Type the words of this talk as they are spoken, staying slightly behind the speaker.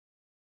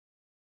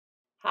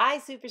Hi,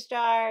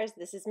 superstars.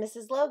 This is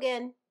Mrs.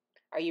 Logan.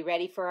 Are you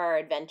ready for our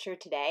adventure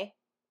today?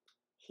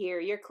 Here are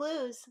your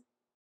clues.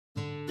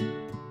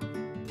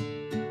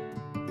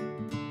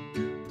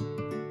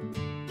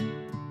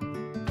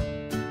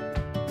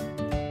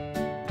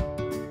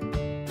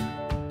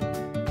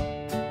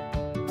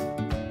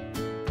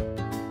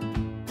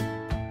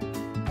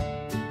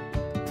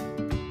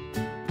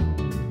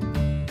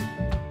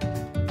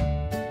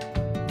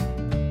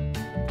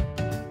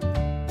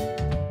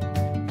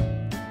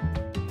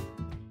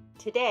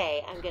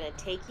 Today, I'm going to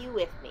take you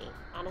with me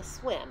on a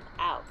swim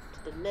out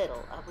to the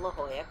middle of La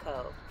Jolla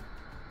Cove.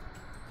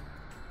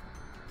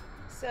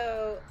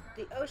 So,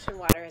 the ocean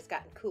water has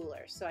gotten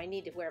cooler, so I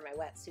need to wear my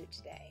wetsuit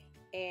today.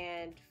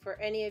 And for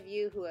any of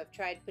you who have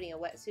tried putting a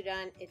wetsuit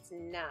on, it's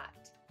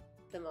not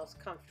the most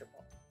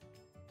comfortable.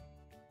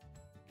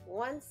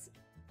 Once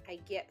I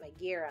get my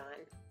gear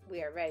on,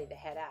 we are ready to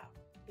head out.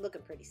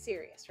 Looking pretty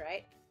serious,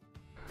 right?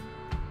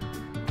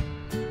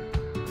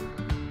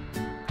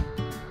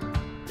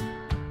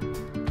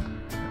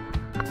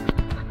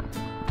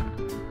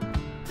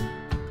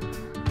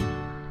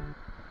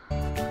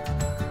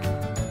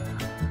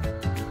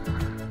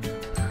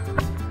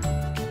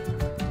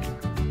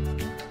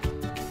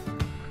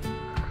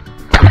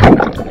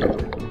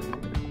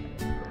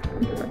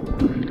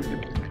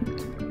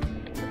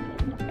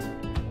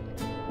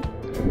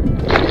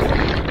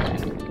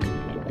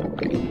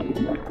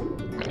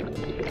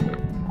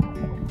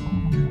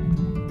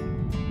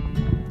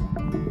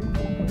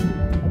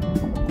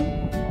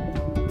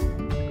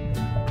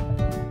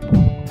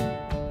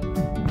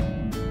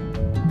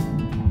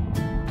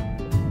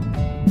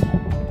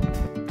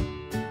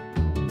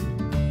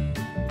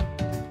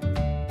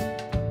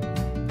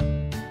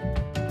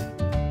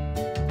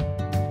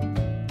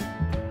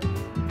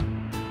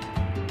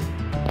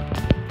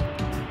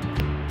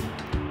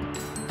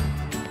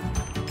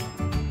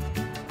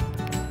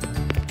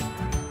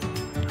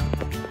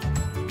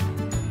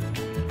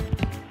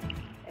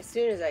 As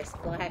soon as I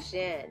splash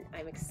in,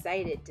 I'm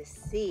excited to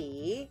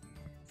see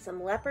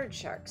some leopard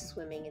sharks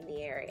swimming in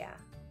the area.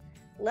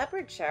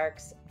 Leopard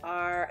sharks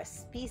are a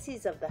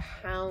species of the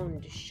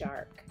hound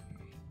shark,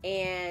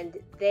 and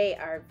they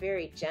are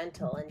very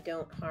gentle and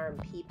don't harm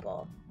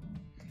people.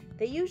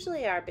 They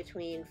usually are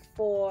between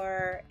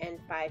 4 and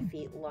 5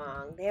 feet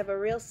long. They have a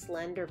real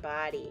slender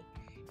body,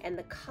 and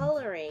the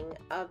coloring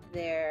of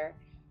their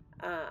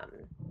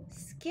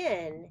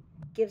skin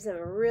gives them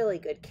a really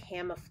good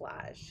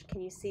camouflage.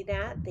 Can you see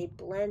that? They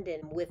blend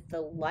in with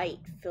the light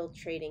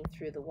filtrating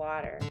through the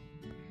water.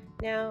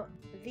 Now,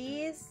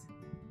 these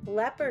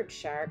leopard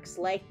sharks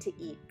like to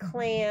eat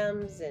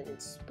clams and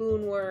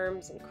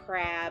spoonworms and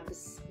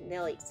crabs. And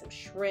they'll eat some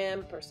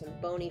shrimp or some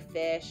bony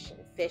fish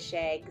and fish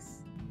eggs.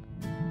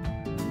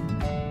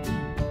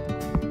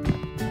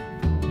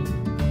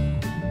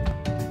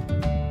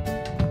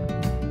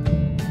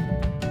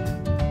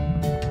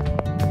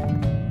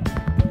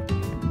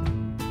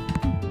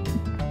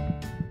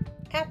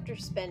 After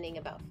spending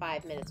about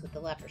 5 minutes with the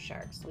leopard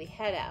sharks, we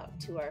head out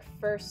to our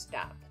first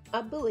stop,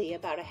 a buoy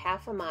about a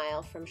half a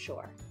mile from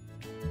shore.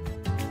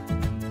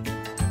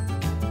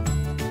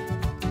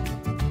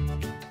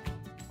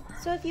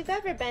 So if you've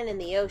ever been in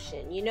the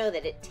ocean, you know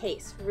that it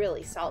tastes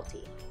really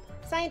salty.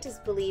 Scientists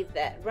believe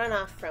that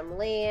runoff from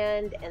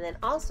land and then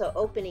also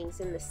openings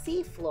in the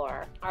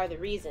seafloor are the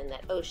reason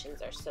that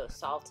oceans are so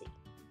salty.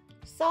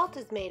 Salt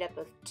is made up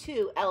of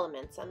 2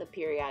 elements on the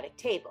periodic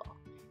table.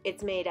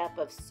 It's made up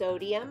of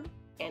sodium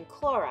and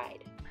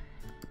chloride.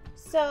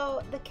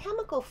 So the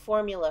chemical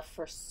formula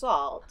for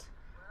salt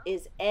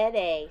is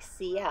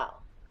NaCl.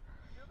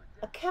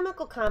 A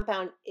chemical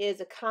compound is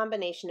a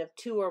combination of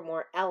 2 or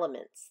more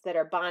elements that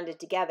are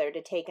bonded together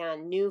to take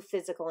on new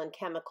physical and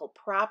chemical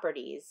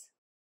properties.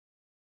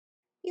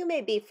 You may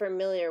be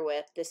familiar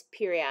with this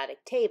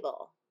periodic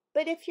table,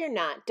 but if you're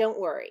not, don't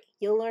worry.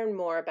 You'll learn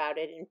more about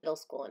it in middle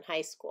school and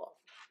high school.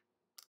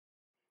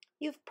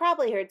 You've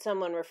probably heard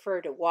someone refer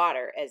to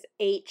water as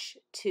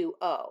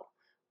H2O.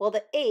 Well,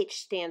 the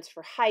H stands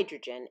for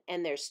hydrogen,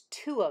 and there's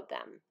 2 of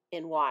them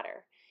in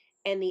water.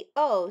 And the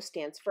O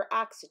stands for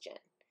oxygen.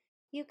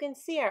 You can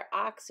see our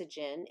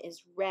oxygen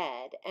is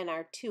red, and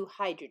our 2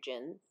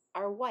 hydrogens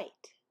are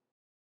white.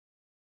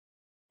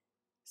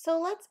 So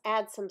let's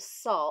add some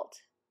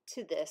salt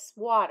to this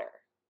water.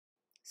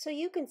 So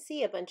you can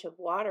see a bunch of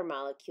water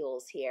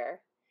molecules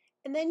here,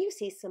 and then you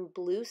see some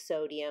blue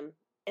sodium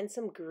and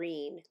some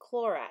green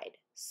chloride,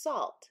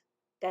 salt,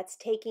 that's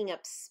taking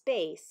up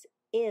space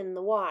in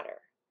the water.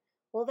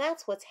 Well,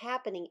 that's what's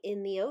happening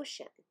in the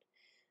ocean.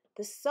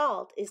 The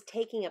salt is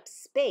taking up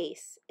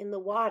space in the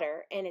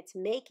water and it's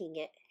making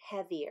it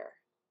heavier.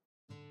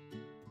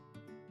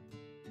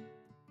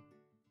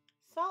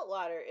 Salt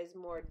water is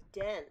more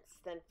dense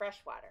than fresh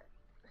water,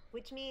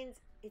 which means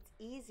it's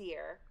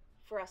easier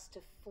for us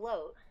to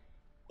float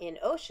in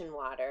ocean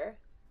water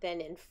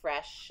than in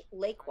fresh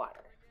lake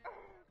water.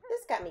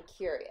 This got me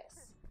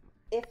curious.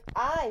 If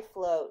I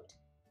float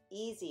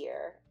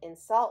easier in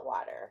salt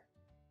water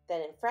than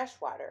in fresh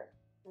water,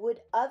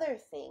 would other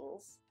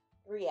things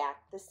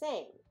react the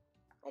same?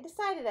 I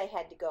decided I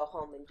had to go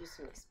home and do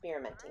some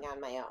experimenting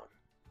on my own.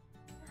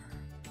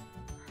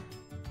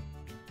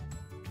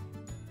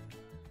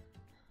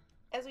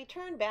 As we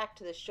turned back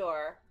to the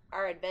shore,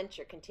 our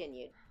adventure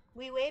continued.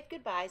 We waved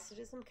goodbyes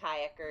to some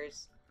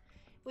kayakers.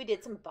 We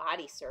did some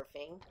body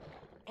surfing.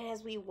 And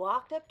as we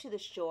walked up to the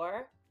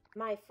shore,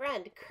 my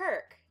friend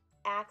Kirk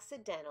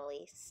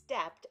accidentally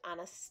stepped on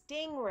a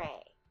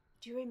stingray.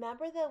 Do you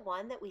remember the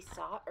one that we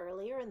saw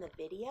earlier in the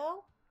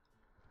video?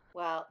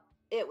 Well,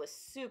 it was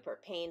super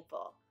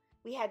painful.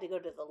 We had to go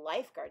to the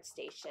lifeguard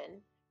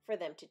station for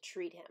them to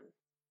treat him.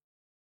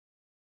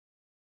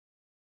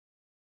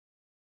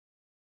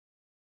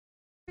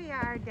 We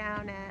are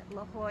down at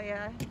La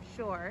Jolla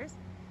Shores,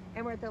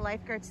 and we're at the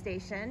lifeguard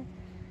station.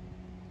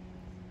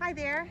 Hi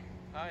there.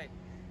 Hi.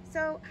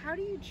 So how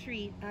do you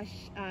treat a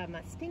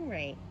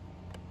stingray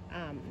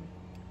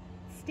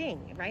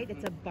sting, right?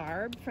 It's a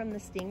barb from the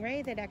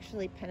stingray that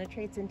actually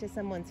penetrates into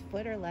someone's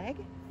foot or leg?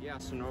 Yeah,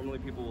 so normally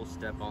people will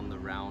step on the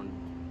round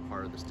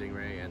part of the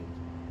stingray and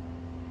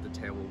the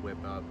tail will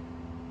whip up,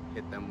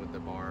 hit them with the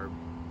barb.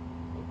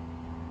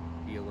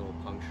 There'll be a little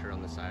puncture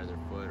on the side of their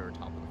foot or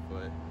top of the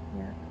foot.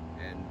 Yeah.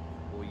 And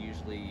we'll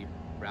usually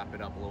wrap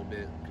it up a little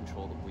bit,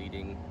 control the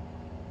bleeding.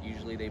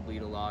 Usually they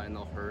bleed a lot and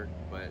they'll hurt,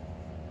 but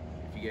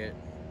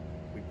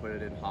we put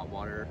it in hot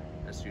water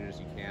as soon as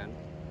you can,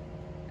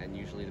 and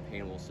usually the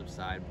pain will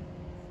subside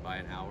by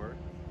an hour.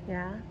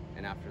 Yeah.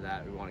 And after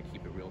that, we want to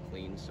keep it real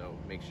clean, so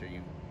make sure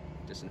you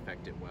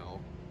disinfect it well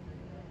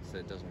so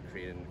it doesn't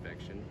create an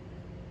infection.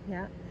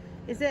 Yeah.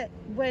 Is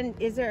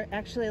there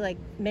actually like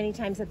many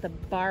times that the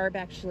barb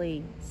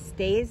actually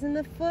stays in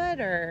the foot,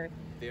 or?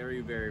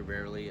 Very, very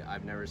rarely.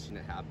 I've never seen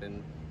it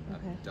happen.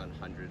 Okay. I've done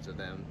hundreds of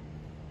them.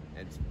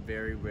 It's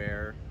very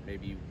rare,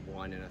 maybe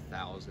 1 in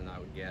 1,000, I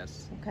would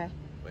guess. Okay.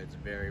 But it's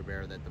very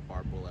rare that the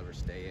barb will ever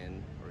stay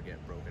in or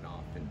get broken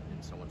off in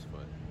someone's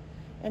foot.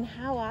 And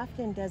how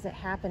often does it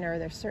happen? Are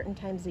there certain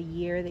times a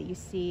year that you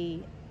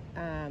see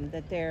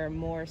that there are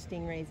more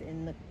stingrays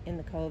in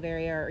the cove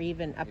area, or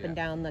even up and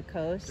down the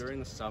coast? During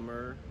the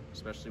summer,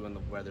 especially when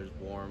the weather's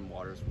warm,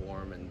 water's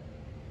warm, and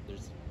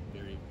there's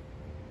very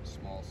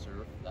small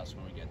surf, that's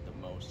when we get the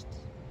most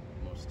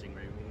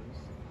stingray wounds.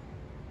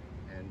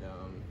 And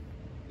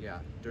yeah,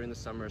 during the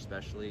summer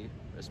especially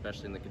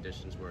in the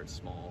conditions where it's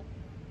small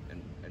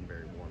and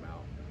very warm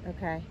out.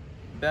 Okay.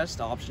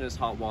 Best option is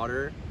hot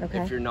water. Okay.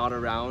 If you're not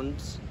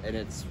around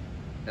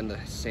and the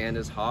sand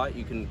is hot,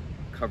 you can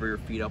cover your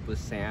feet up with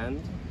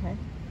sand. Okay.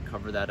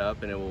 Cover that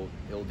up and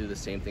it'll do the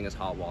same thing as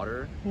hot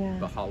water. Yeah.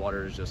 But hot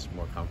water is just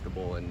more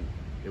comfortable and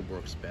it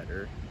works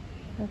better.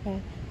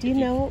 Okay. Do you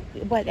know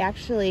what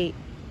actually,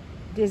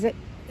 is it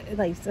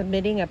like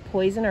submitting a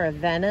poison or a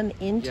venom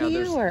into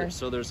you, or?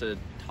 So there's a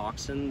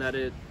toxin that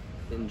it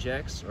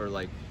injects, or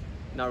like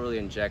not really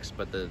injects,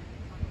 but the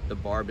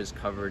barb is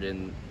covered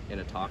in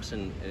a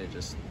toxin and it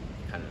just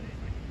kind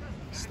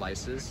of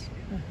slices.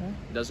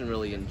 It doesn't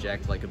really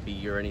inject like a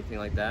bee or anything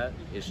like that.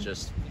 It's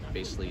just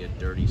basically a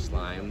dirty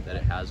slime that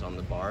it has on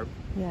the barb.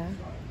 Yeah.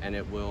 And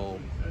it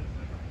will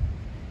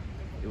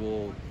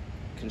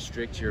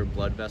constrict your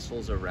blood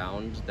vessels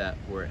around that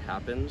where it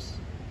happens.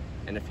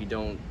 And if you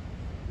don't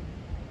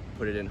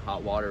put it in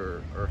hot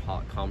water or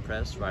hot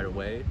compress right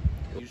away,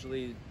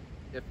 usually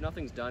if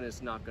nothing's done,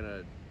 it's not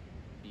gonna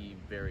be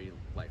very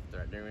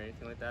life-threatening or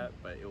anything like that,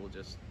 but it will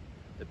just,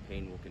 the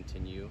pain will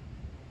continue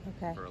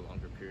for a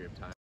longer period of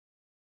time.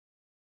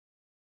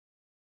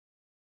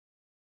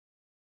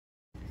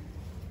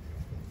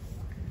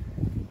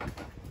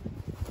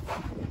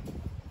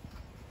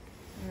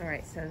 All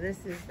right, so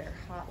this is their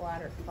hot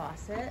water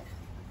faucet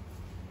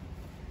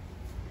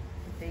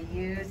that they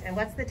use. And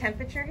what's the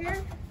temperature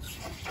here?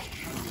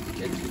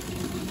 It's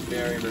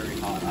very, very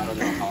hot. I don't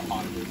know how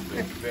hot it is, but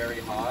it's very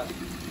hot.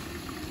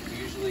 We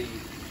usually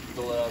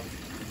fill it up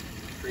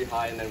pretty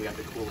high and then we have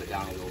to cool it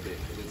down a little bit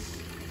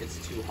because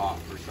it's too hot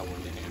for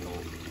someone to handle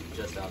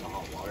just out of the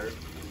hot water.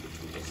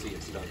 You'll see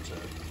it start to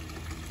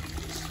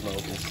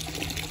smoke and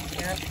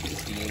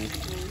steam.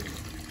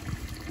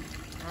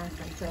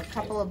 Awesome. So a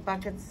couple of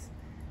buckets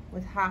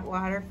with hot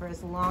water for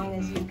as long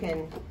as you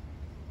can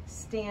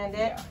stand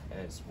it. Yeah, and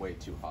it's way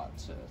too hot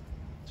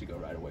to go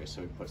right away,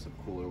 so we put some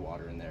cooler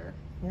water in there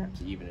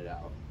to even it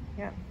out.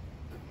 Yep.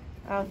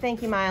 Oh,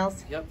 thank you,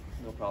 Miles. Yep,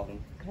 no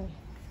problem. Okay.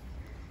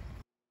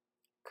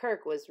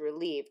 Kirk was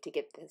relieved to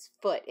get his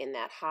foot in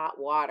that hot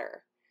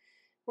water.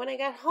 When I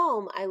got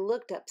home, I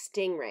looked up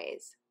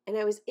stingrays, and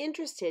I was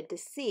interested to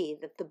see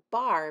that the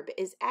barb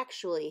is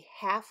actually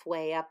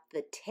halfway up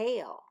the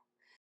tail.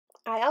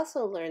 I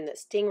also learned that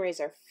stingrays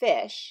are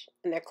fish,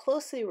 and they're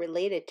closely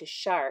related to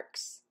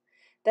sharks,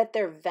 that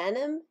their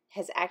venom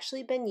has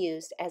actually been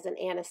used as an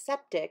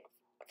antiseptic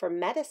for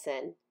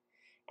medicine,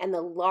 and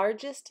the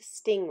largest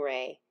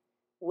stingray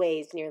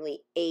weighs nearly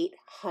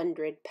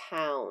 800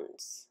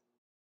 pounds.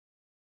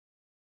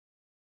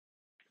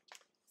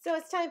 So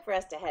it's time for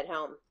us to head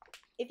home.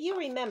 If you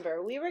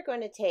remember, we were going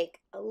to take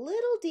a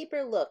little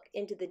deeper look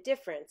into the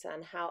difference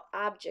on how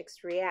objects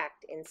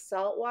react in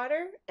salt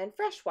water and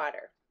fresh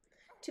water.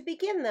 To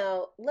begin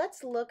though,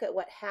 let's look at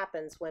what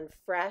happens when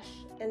fresh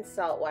and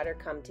salt water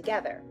come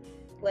together,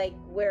 like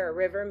where a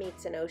river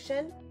meets an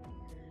ocean.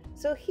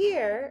 So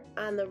here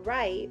on the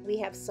right we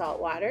have salt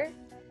water,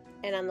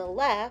 and on the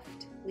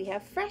left we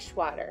have fresh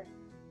water.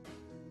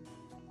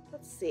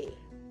 Let's see.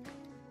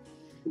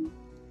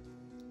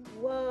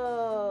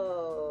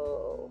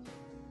 Whoa!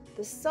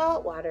 The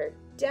salt water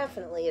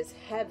definitely is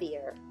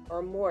heavier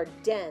or more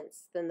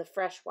dense than the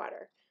fresh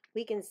water.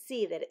 We can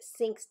see that it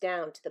sinks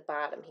down to the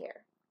bottom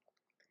here.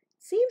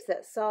 Seems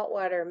that salt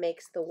water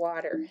makes the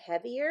water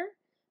heavier,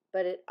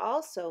 but it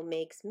also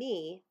makes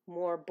me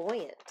more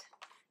buoyant.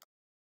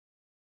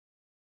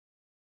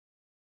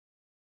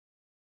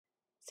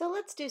 So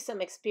let's do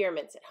some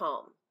experiments at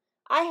home.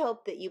 I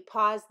hope that you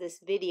pause this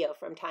video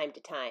from time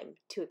to time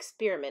to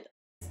experiment.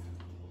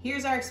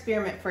 Here's our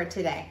experiment for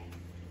today.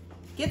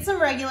 Get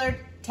some regular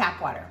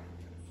tap water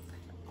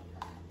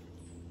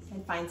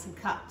and find some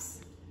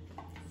cups.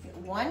 Get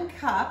 1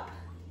 cup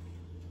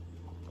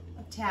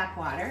of tap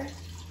water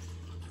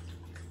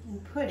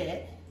and put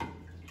it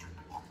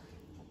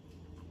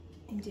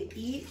into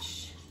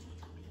each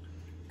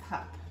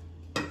cup.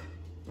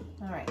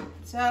 All right,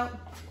 so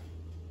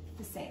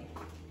the same.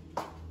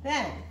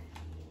 Then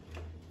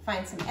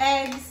find some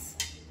eggs,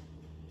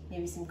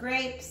 maybe some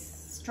grapes,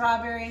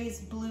 strawberries,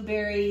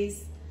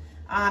 blueberries,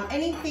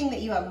 anything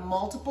that you have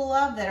multiple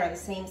of that are the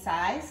same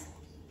size.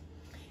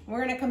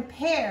 We're going to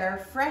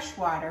compare fresh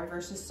water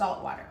versus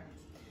salt water.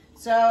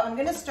 So I'm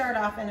going to start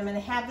off and I'm going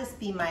to have this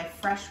be my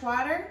fresh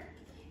water,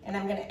 and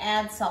I'm going to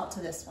add salt to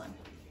this one.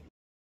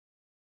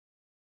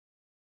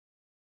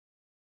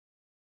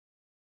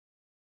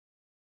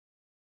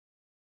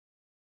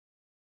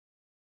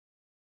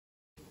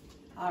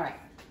 All right,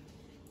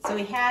 so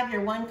we have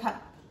your 1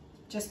 cup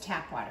just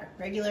tap water,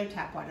 regular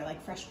tap water,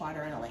 like fresh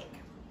water in a lake.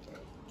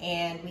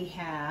 And we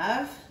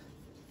have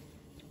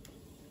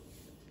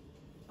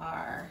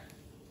our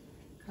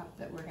cup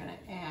that we're gonna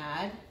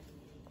add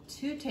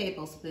 2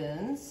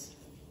 tablespoons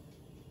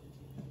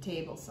of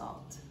table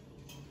salt.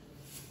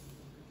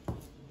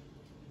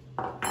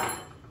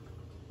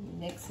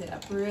 Mix it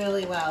up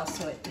really well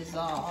so it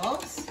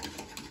dissolves.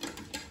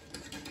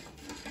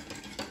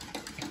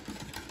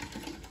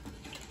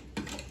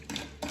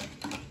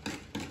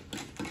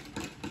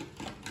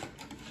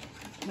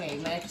 Okay,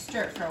 you might have to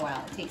stir it for a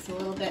while. It takes a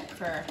little bit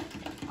for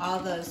all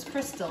those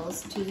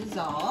crystals to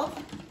dissolve.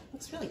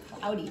 Looks really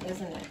cloudy,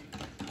 doesn't it?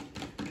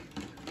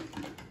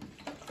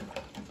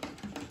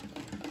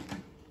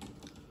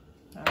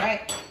 All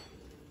right,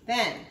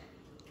 then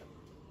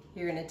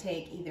you're gonna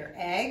take either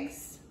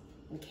eggs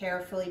and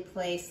carefully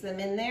place them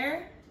in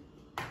there,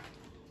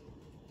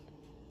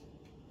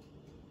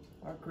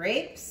 or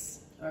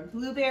grapes, or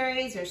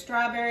blueberries, or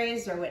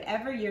strawberries, or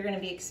whatever you're gonna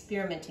be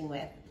experimenting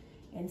with,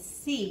 and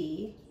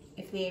see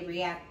if they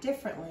react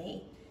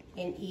differently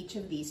in each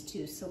of these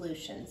 2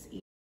 solutions.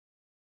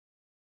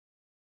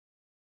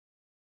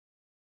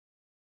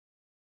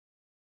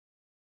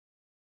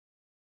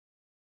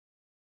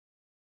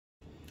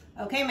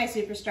 Okay, my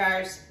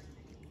superstars,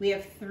 we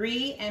have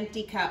 3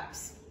 empty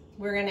cups.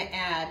 We're gonna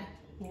add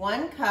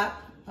 1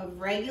 cup of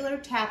regular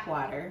tap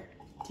water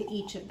to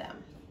each of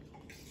them.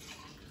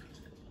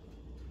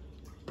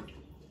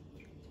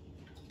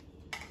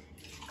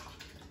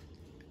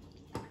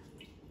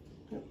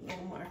 A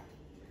little more.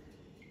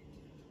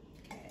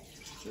 Okay,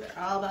 so they're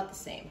all about the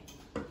same.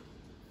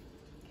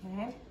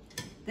 Okay,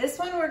 this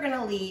one we're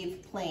gonna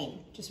leave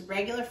plain, just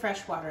regular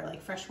fresh water,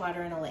 like fresh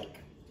water in a lake.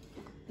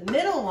 The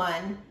middle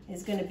one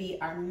is gonna be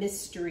our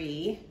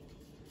mystery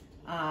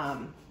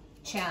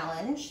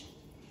challenge,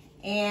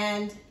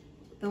 and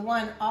the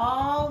one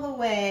all the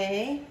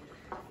way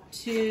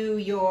to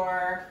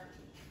your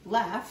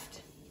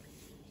left,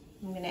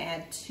 I'm gonna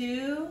add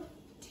 2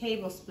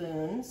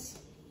 tablespoons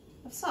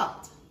of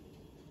salt.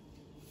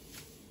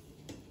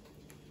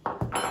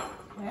 Okay.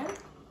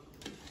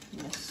 I'm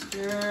gonna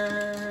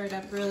stir it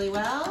up really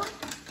well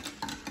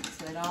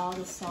so that all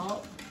the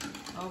salt,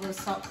 all those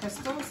salt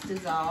crystals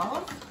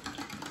dissolve.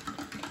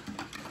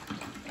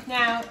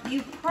 Now,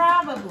 you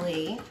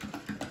probably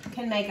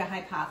can make a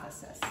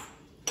hypothesis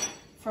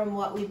from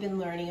what we've been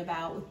learning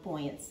about with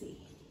buoyancy,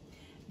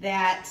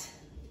 that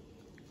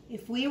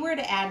if we were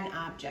to add an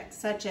object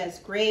such as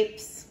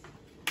grapes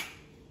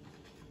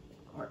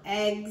or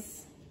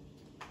eggs,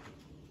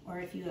 or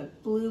if you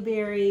have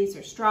blueberries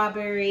or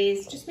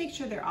strawberries, just make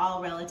sure they're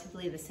all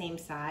relatively the same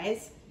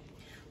size.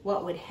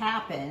 What would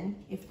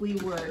happen if we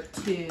were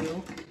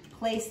to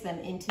place them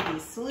into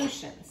these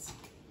solutions?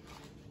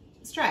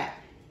 Let's try it.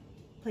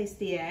 Place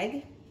the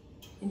egg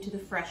into the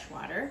fresh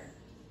water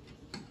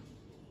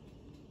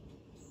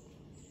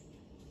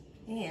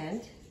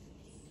and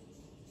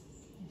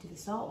into the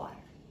salt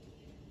water.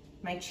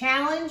 My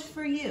challenge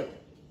for you,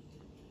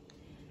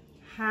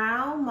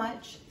 how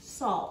much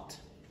salt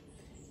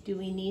do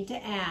we need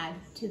to add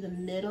to the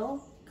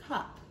middle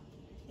cup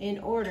in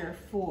order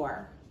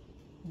for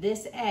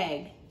this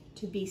egg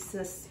to be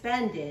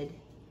suspended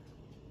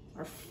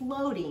or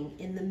floating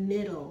in the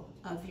middle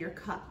of your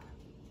cup?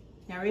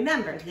 Now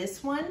remember,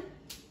 this one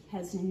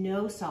has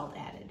no salt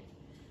added.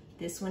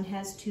 This one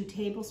has 2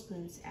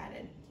 tablespoons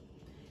added.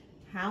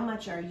 How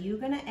much are you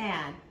going to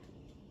add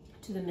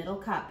to the middle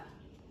cup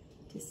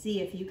to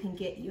see if you can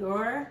get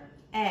your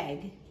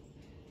egg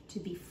to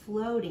be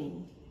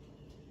floating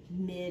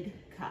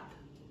mid-cup?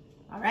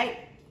 All right,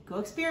 go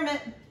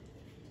experiment.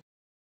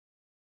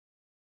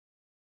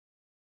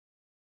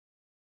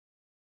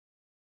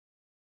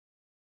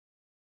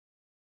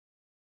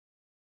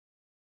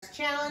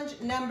 Challenge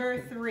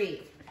number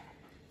 3.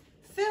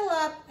 Fill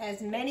up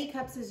as many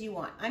cups as you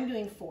want. I'm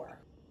doing 4.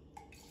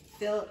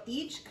 Fill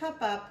each cup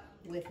up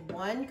with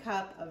 1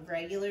 cup of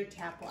regular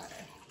tap water.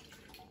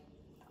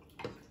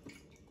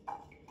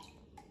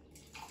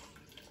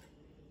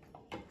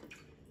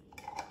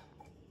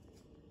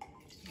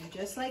 And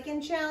just like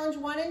in challenge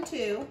 1 and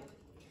 2,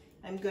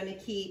 I'm going to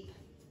keep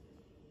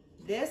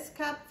this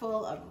cup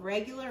full of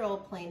regular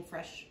old plain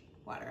fresh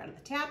water out of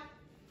the tap,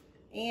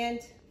 and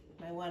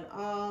my one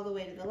all the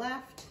way to the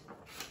left,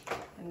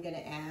 I'm going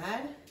to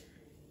add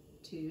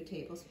 2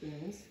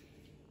 tablespoons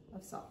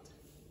of salt.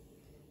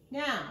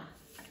 Now,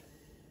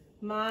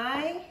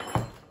 my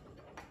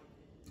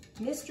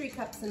mystery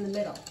cups in the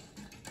middle,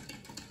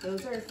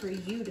 those are for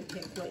you to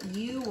pick what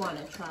you want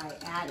to try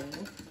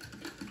adding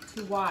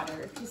to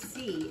water to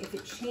see if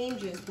it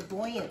changes the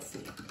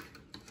buoyancy.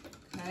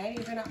 Okay,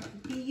 you're going to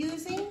be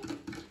using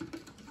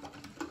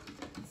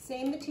the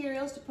same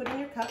materials to put in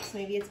your cups.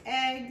 Maybe it's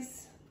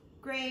eggs,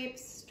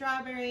 grapes,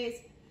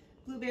 strawberries,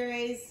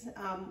 blueberries.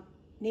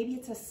 Maybe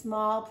it's a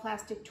small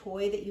plastic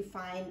toy that you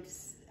find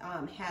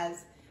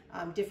has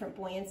different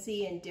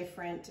buoyancy and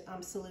different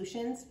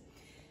solutions.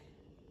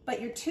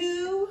 But your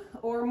 2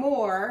 or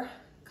more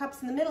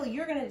cups in the middle,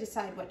 you're going to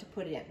decide what to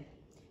put in.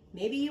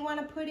 Maybe you want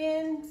to put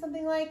in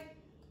something like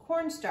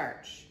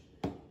cornstarch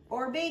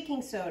or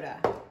baking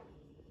soda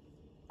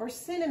or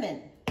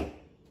cinnamon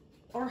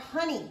or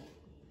honey.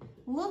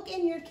 Look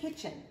in your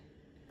kitchen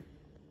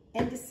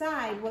and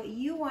decide what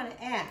you want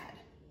to add.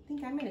 I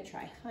think I'm going to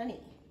try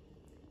honey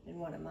in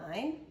one of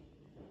mine.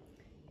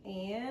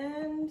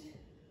 And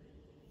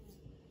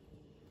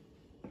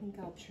I think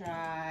I'll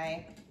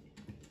try,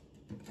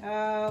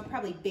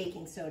 probably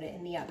baking soda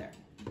in the other.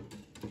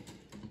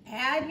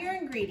 Add your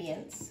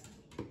ingredients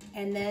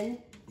and then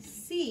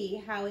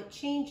see how it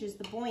changes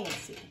the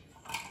buoyancy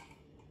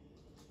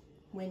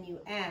when you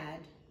add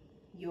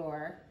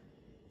your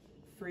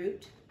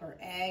fruit or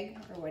egg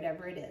or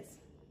whatever it is.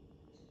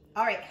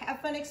 All right, have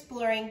fun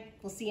exploring.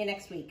 We'll see you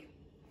next week.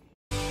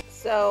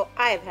 So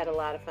I've had a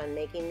lot of fun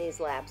making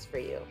these labs for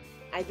you.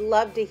 I'd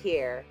love to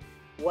hear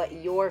what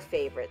your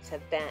favorites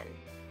have been.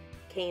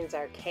 Kane's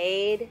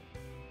Arcade,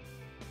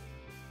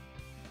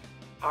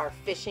 our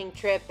fishing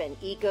trip and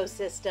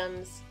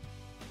ecosystems,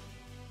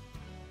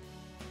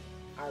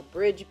 our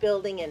bridge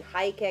building and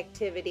hike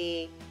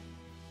activity,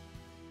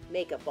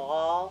 make a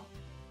ball,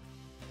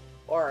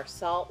 or our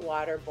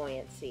saltwater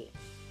buoyancy.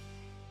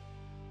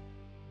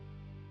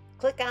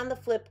 Click on the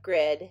flip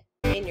grid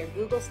in your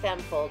Google STEM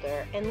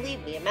folder and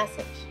leave me a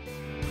message.